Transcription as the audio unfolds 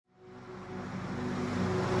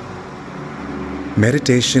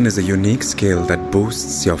Meditation is a unique skill that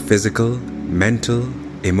boosts your physical, mental,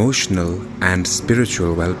 emotional, and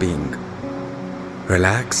spiritual well-being.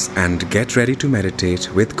 Relax and get ready to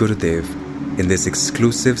meditate with Gurudev in this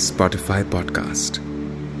exclusive Spotify podcast.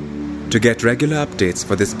 To get regular updates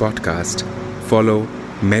for this podcast, follow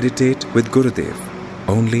Meditate with Gurudev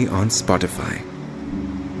only on Spotify.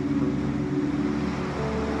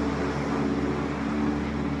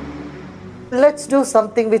 Let's do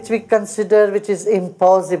something which we consider which is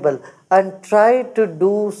impossible and try to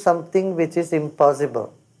do something which is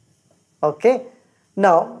impossible. Okay?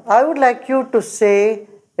 Now, I would like you to say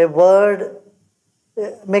a word,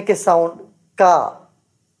 make a sound, ka,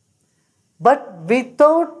 but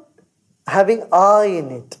without having a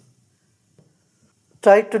in it.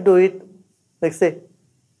 Try to do it, like say,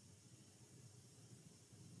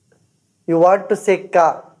 you want to say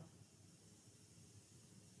ka.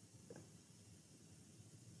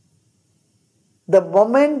 The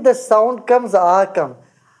moment the sound comes, ah comes.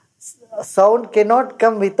 Sound cannot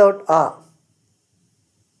come without ah.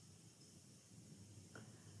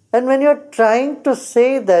 And when you're trying to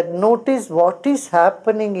say that, notice what is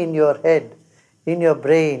happening in your head, in your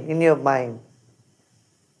brain, in your mind.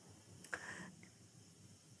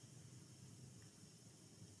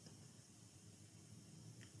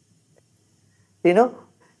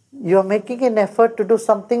 You're making an effort to do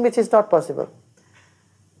something which is not possible.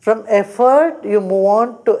 From effort, you move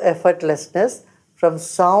on to effortlessness. From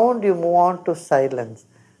sound, you move on to silence.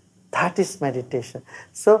 That is meditation.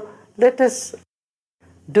 So let us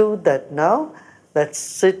do that now. Let's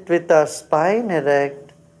sit with our spine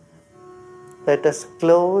erect. Let us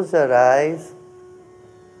close our eyes.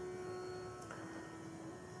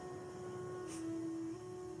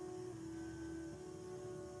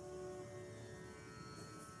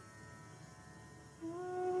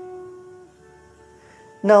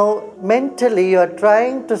 Now, mentally, you are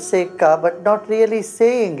trying to say ka, but not really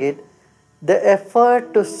saying it. The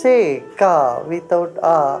effort to say ka without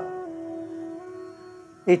a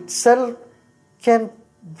itself can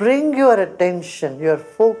bring your attention, your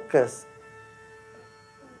focus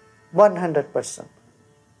 100%.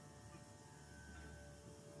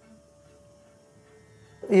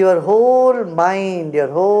 Your whole mind, your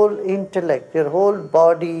whole intellect, your whole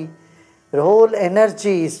body, your whole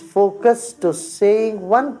energy is focused to saying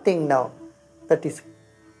one thing now, that is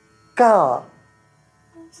ka.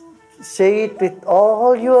 Say it with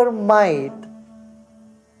all your might.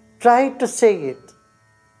 Try to say it.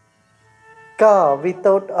 Ka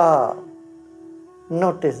without a.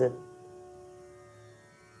 Notice it.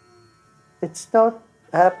 It's not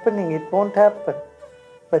happening, it won't happen.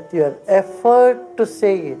 But your effort to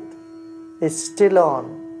say it is still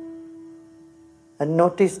on. And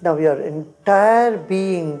notice now your entire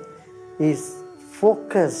being is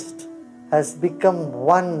focused, has become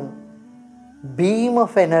one beam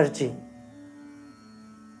of energy.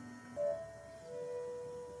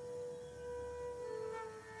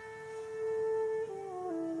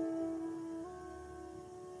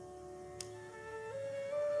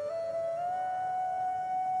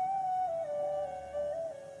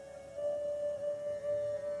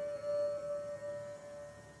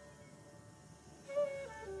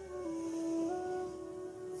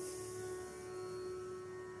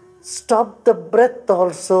 Stop the breath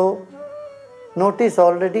also. Notice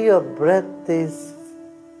already your breath is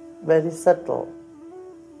very subtle.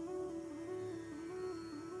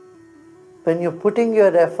 When you're putting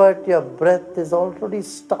your effort, your breath is already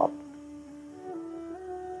stopped.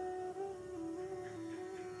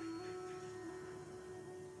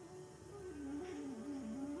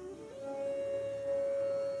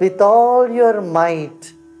 With all your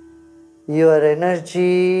might, your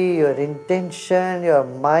energy, your intention, your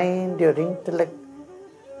mind, your intellect,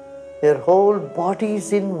 your whole body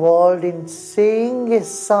is involved in saying a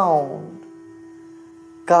sound,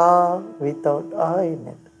 ka without a in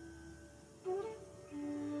it.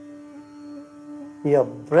 Your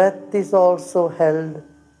breath is also held.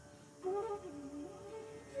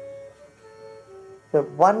 The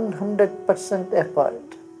 100%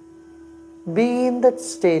 effort. Be in that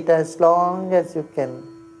state as long as you can.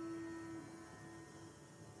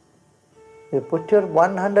 You put your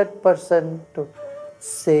 100% to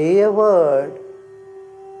say a word.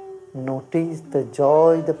 Notice the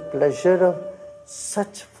joy, the pleasure of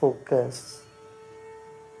such focus.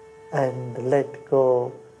 And let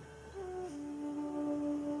go.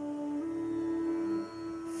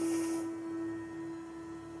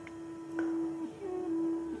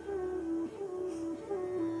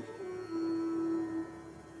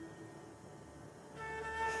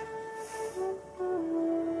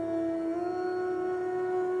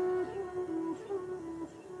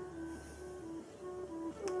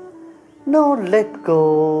 Now let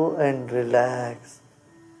go and relax.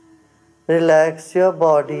 Relax your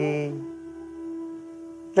body.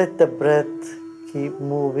 Let the breath keep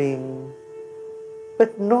moving.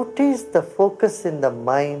 But notice the focus in the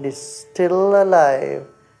mind is still alive.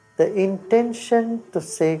 The intention to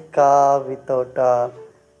say ka without a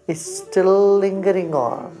is still lingering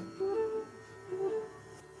on.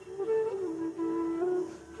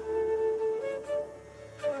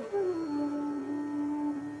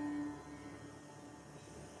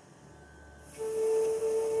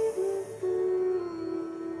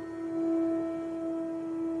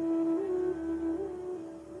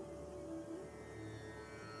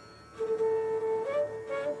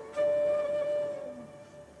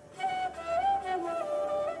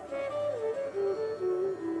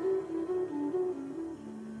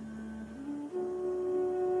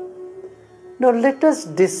 Now let us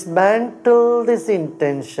dismantle this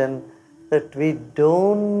intention that we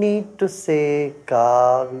don't need to say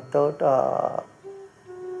ka without a.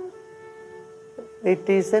 It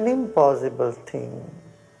is an impossible thing.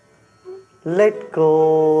 Let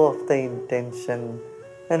go of the intention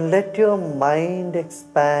and let your mind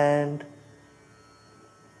expand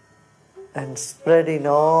and spread in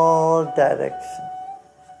all directions.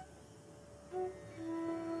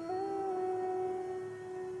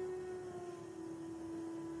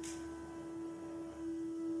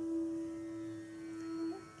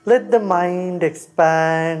 Let the mind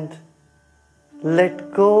expand.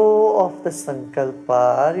 Let go of the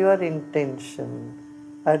sankalpa, your intention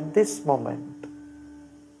at this moment.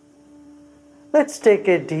 Let's take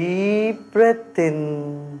a deep breath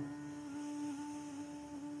in.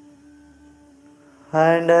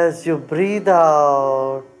 And as you breathe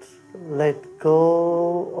out, let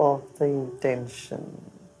go of the intention.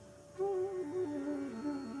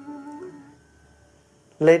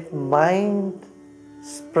 Let mind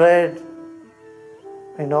spread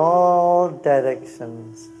in all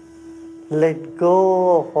directions. Let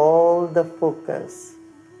go of all the focus.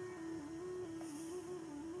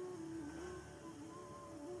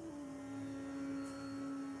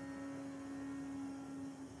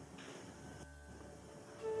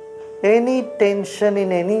 Any tension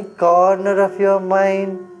in any corner of your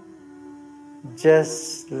mind,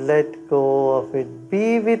 just let go of it.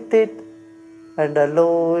 Be with it and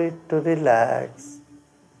allow it to relax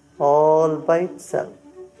all by itself.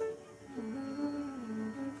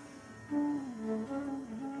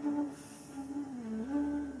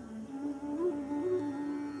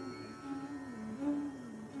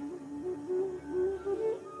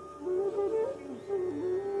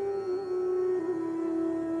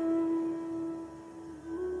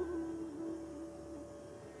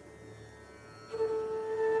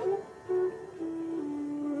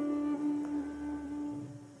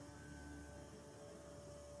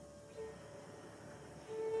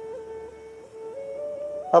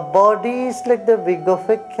 A body is like the wick of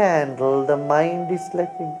a candle, the mind is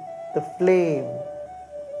like the flame,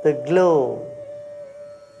 the glow.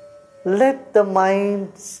 Let the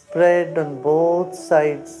mind spread on both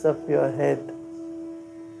sides of your head,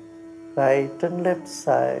 right and left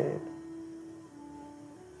side.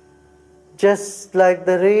 Just like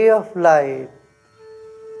the ray of light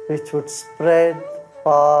which would spread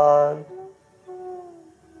far,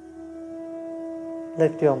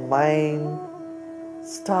 let your mind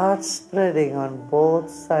start spreading on both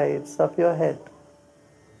sides of your head.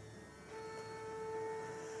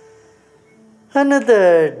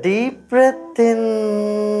 Another deep breath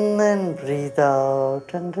in and breathe out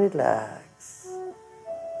and relax.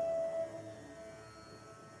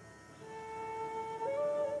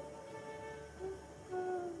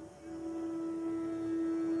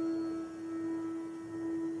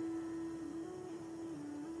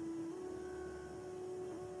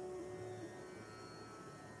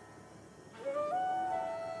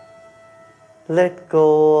 Let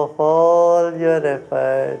go of all your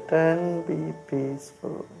effort and be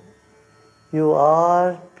peaceful. You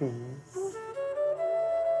are peace.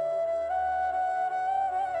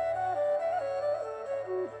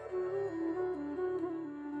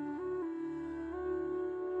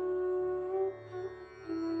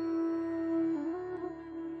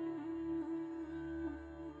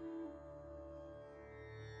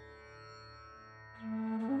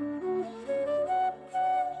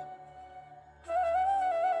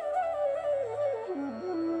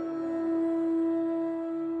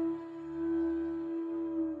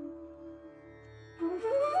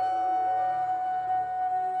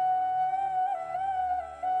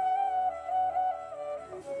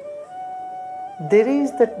 There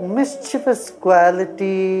is that mischievous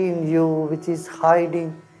quality in you which is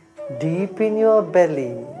hiding deep in your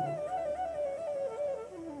belly.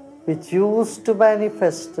 which used to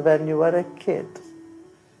manifest when you were a kid.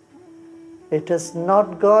 It has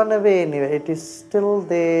not gone away anywhere. It is still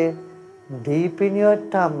there, deep in your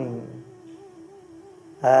tummy.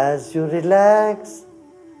 As you relax,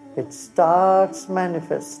 it starts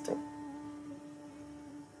manifesting.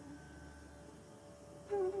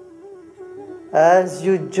 As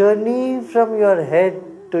you journey from your head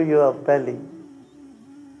to your belly,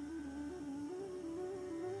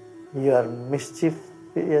 your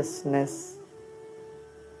mischievousness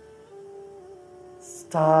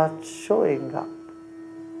starts showing up.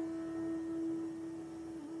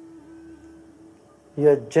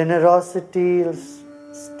 Your generosity will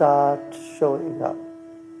start showing up.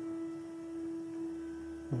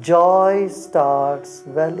 Joy starts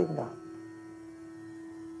welling up.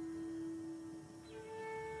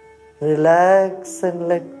 Relax and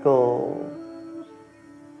let go.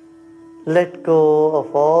 Let go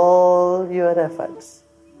of all your efforts.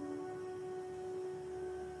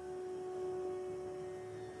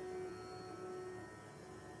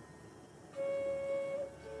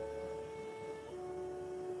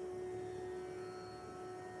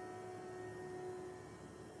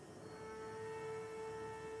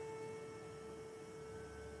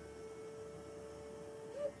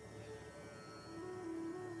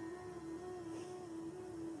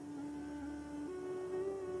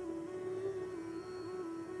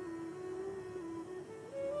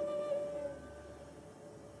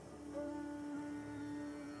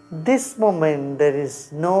 This moment there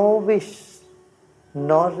is no wish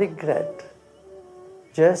nor regret.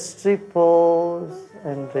 Just repose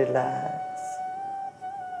and relax.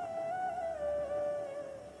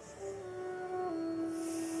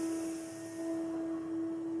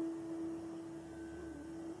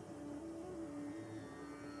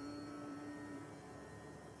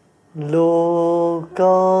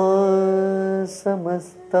 Loka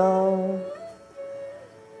samasta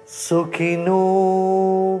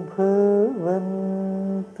Sukhino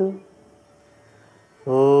bhavantu.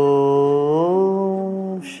 Om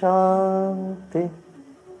Shanti,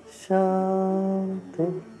 Shanti,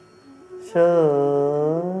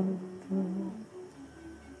 Shanti.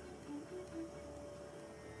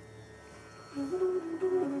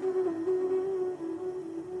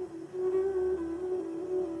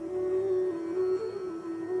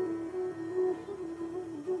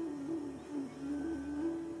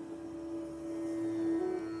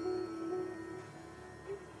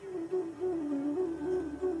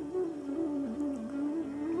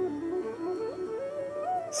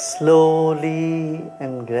 Slowly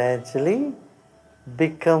and gradually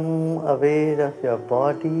become aware of your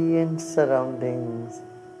body and surroundings.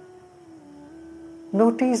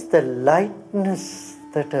 Notice the lightness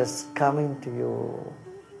that has come into you.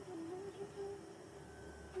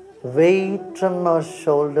 Weight from our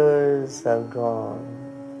shoulders have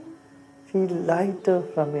gone. Feel lighter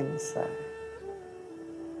from inside.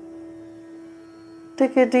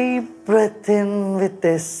 Take a deep breath in with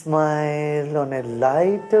a smile on a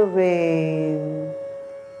lighter vein.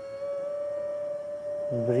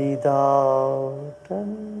 Breathe out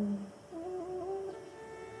and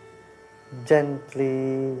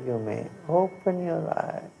gently you may open your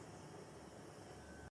eyes.